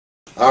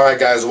Alright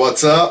guys,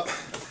 what's up?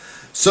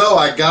 So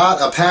I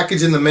got a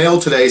package in the mail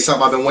today,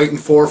 something I've been waiting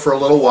for a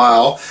little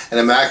while, and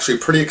I'm actually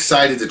pretty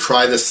excited to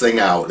try this thing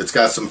out. It's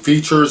got some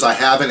features I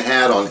haven't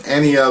had on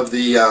any of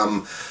the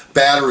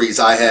batteries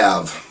I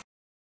have.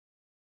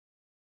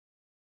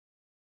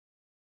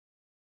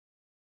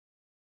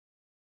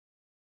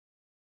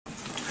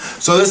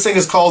 So this thing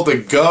is called the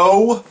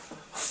Go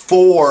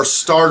 4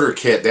 starter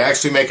kit. They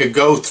actually make a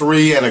Go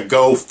 3 and a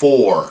Go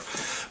 4.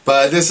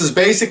 But this is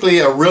basically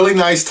a really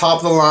nice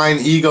top-of-the-line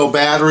iGo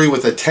battery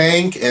with a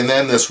tank, and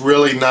then this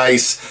really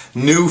nice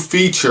new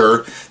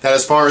feature that,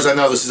 as far as I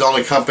know, this is the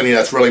only company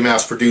that's really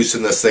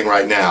mass-producing this thing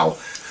right now.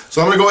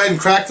 So I'm going to go ahead and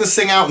crack this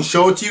thing out and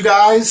show it to you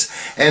guys,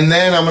 and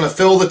then I'm going to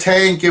fill the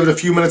tank, give it a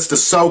few minutes to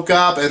soak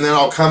up, and then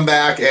I'll come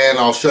back and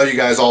I'll show you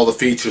guys all the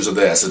features of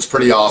this. It's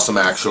pretty awesome,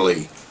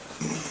 actually.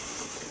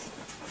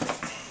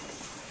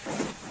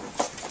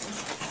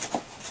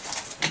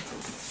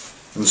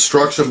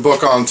 Instruction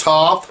book on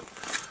top,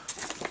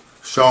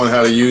 showing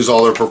how to use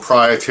all their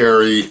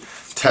proprietary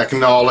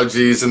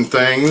technologies and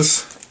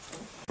things.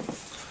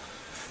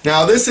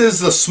 Now this is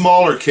the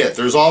smaller kit.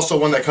 There's also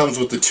one that comes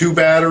with the 2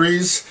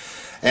 batteries,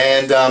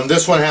 and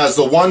this one has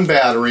the 1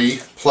 battery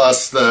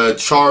plus the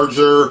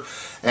charger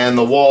and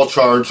the wall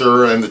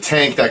charger and the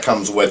tank that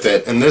comes with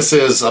it, and this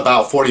is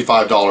about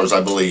 $45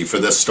 I believe for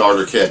this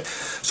starter kit.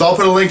 So I'll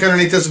put a link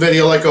underneath this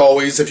video like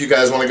always if you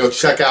guys want to go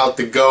check out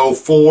the Go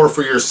 4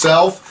 for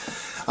yourself.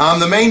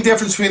 The main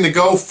difference between the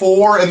Go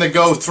 4 and the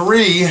Go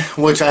 3,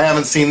 which I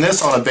haven't seen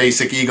this on a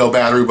basic iGo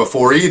battery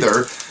before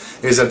either,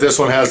 is that this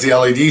one has the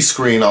LED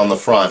screen on the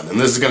front. And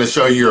this is going to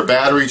show you your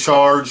battery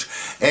charge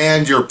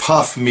and your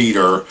puff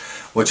meter,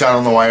 which I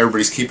don't know why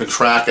everybody's keeping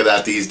track of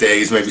that these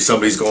days. Maybe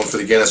somebody's going for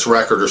the Guinness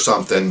record or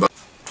something. But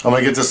I'm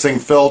going to get this thing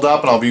filled up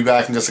and I'll be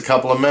back in just a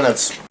couple of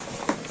minutes.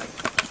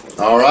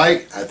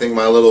 Alright, I think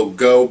my little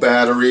Go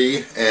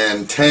battery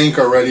and tank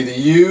are ready to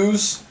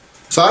use.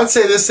 So I'd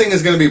say this thing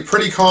is going to be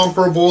pretty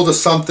comparable to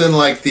something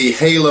like the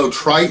Halo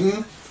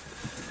Triton,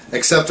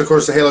 except of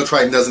course the Halo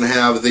Triton doesn't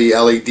have the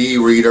LED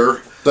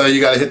reader. So you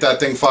got to hit that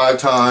thing 5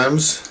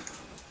 times.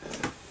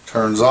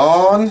 Turns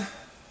on.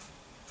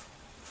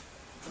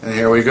 And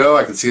here we go.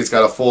 I can see it's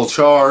got a full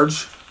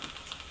charge.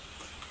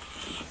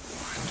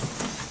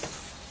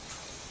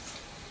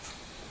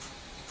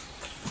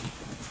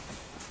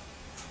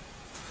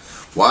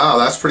 Wow,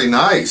 that's pretty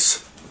nice.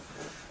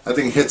 That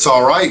thing hits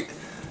alright.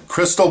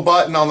 Crystal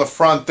button on the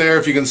front there,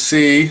 if you can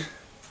see.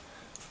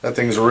 That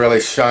thing's really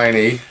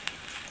shiny.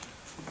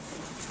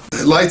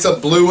 It lights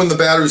up blue when the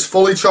battery's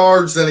fully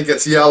charged, then it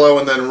gets yellow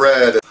and then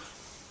red.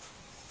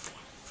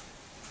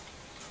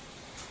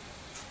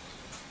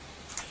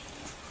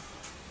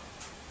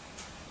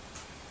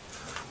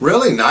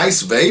 Really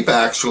nice vape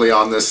actually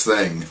on this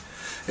thing.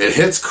 It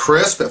hits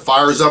crisp, it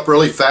fires up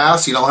really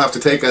fast. You don't have to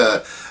take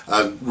a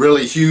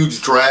really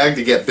huge drag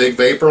to get big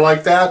vapor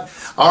like that.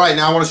 Alright,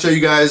 now I want to show you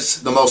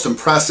guys the most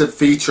impressive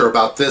feature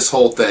about this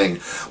whole thing.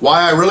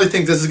 Why I really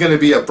think this is going to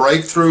be a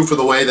breakthrough for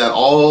the way that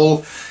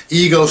all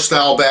iGo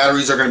style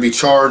batteries are going to be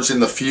charged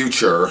in the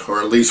future, or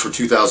at least for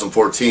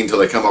 2014 until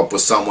they come up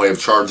with some way of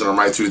charging them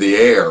right through the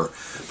air.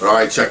 But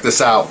alright, check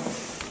this out.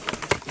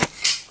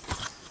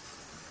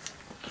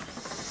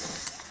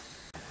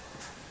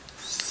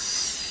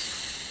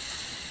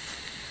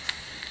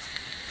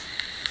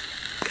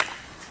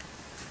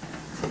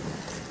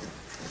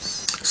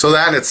 So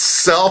that in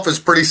itself is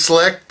pretty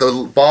slick,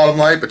 the bottom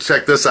light, but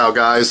check this out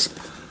guys.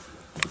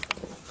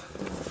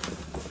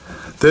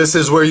 This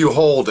is where you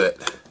hold it.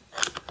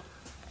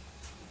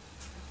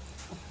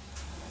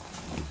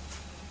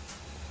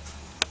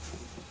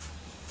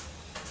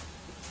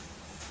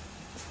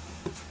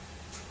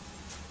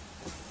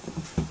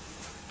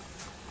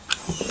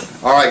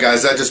 Alright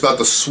guys, that's just about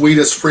the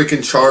sweetest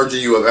freaking charger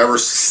you have ever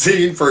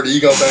seen for an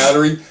iGo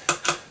battery.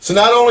 So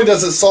not only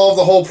does it solve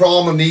the whole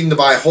problem of needing to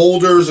buy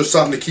holders or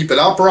something to keep it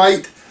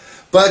upright,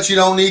 but you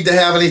don't need to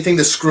have anything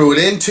to screw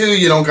it into.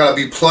 You don't got to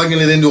be plugging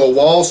it into a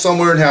wall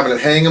somewhere and having it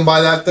hanging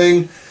by that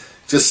thing.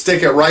 Just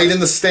stick it right in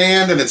the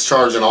stand and it's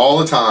charging all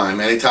the time.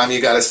 Anytime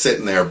you got it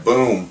sitting there,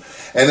 boom.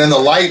 And then the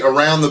light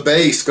around the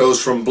base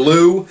goes from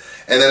blue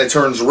and then it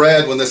turns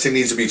red when this thing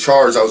needs to be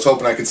charged. I was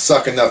hoping I could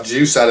suck enough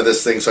juice out of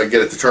this thing so I could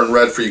get it to turn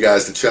red for you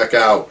guys to check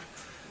out.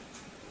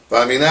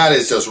 But I mean, that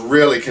is just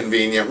really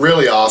convenient,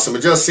 really awesome.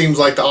 It just seems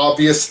like the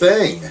obvious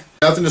thing.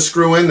 Nothing to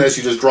screw in this,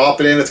 you just drop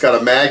it in, it's got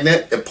a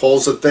magnet, it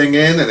pulls the thing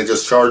in, and it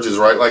just charges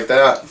right like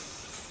that.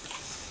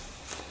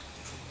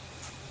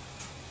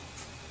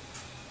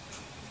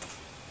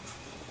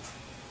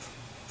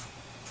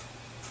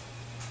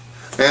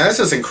 Man, that's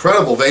just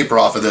incredible vapor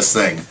off of this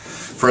thing.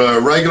 For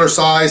a regular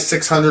size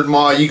 600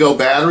 mAh iGo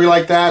battery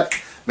like that,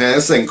 man,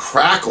 this thing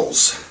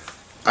crackles.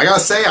 I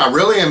gotta say, I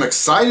really am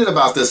excited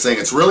about this thing.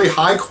 It's really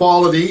high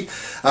quality.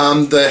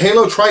 The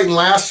Halo Triton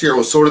last year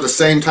was sort of the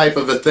same type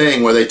of a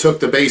thing where they took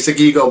the basic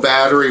iGo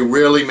battery,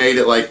 really made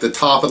it like the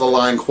top of the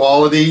line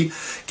quality,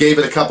 gave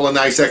it a couple of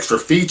nice extra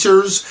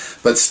features,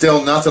 but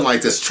still nothing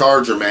like this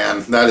charger,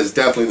 man. That is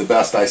definitely the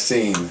best I've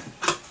seen.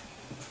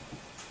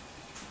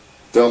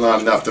 Still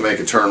not enough to make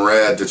it turn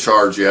red to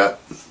charge yet.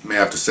 May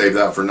have to save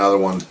that for another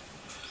one.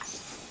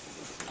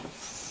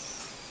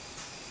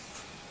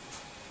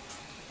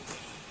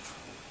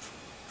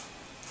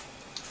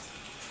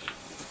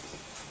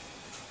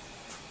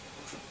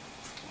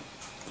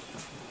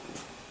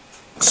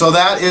 So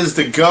that is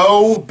the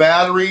Go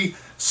battery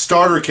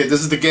starter kit.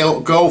 This is the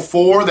Go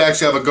 4. They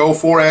actually have a Go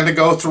 4 and a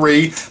Go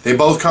 3. They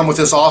both come with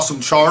this awesome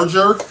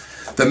charger.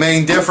 The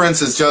main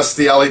difference is just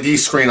the LED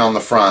screen on the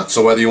front.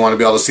 So whether you want to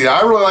be able to see it,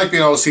 I really like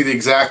being able to see the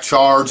exact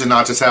charge and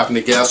not just having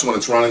to guess when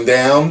it's running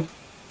down.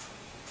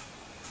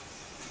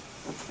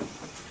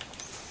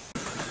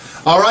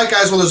 Alright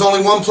guys, well there's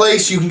only one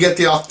place you can get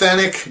the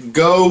authentic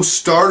Go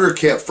starter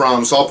kit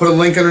from. So I'll put a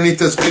link underneath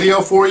this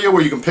video for you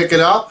where you can pick it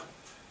up.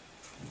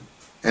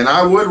 And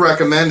I would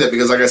recommend it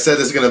because, like I said,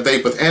 this is going to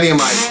vape with any of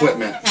my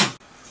equipment.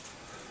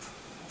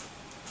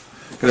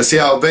 Going to see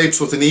how it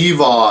vapes with an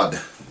EVOD.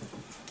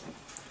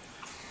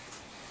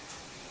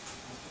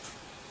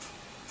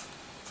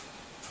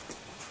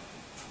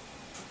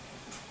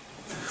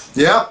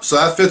 Yep, so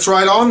that fits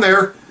right on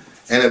there.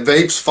 And it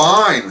vapes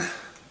fine.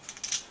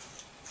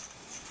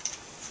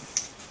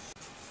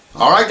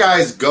 Alright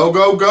guys, go,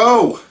 go,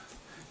 go.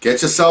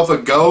 Get yourself a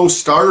Go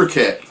starter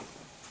kit.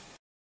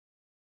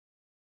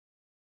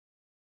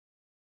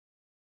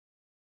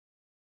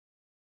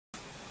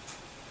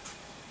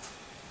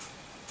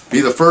 Be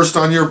the first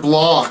on your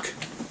block.